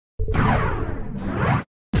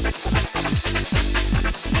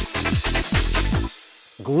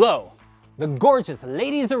Glow. The gorgeous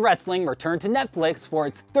Ladies of Wrestling returned to Netflix for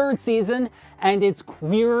its third season, and it's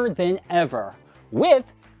queerer than ever,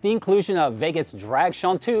 with the inclusion of Vegas drag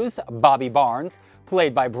chanteuse Bobby Barnes,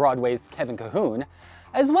 played by Broadway's Kevin Cahoon,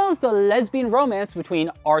 as well as the lesbian romance between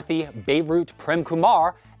Arthi Beirut Prem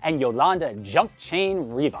Kumar and Yolanda Junk Chain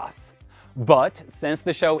Rivas. But since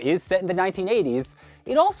the show is set in the 1980s,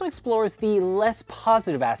 it also explores the less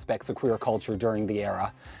positive aspects of queer culture during the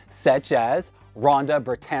era, such as Rhonda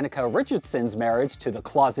Britannica Richardson's marriage to the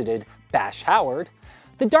closeted Bash Howard.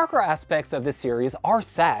 The darker aspects of the series are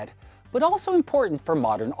sad, but also important for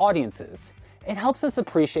modern audiences. It helps us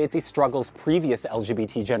appreciate the struggles previous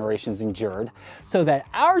LGBT generations endured, so that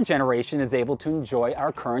our generation is able to enjoy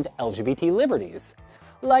our current LGBT liberties,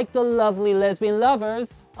 like the lovely lesbian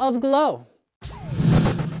lovers of Glow.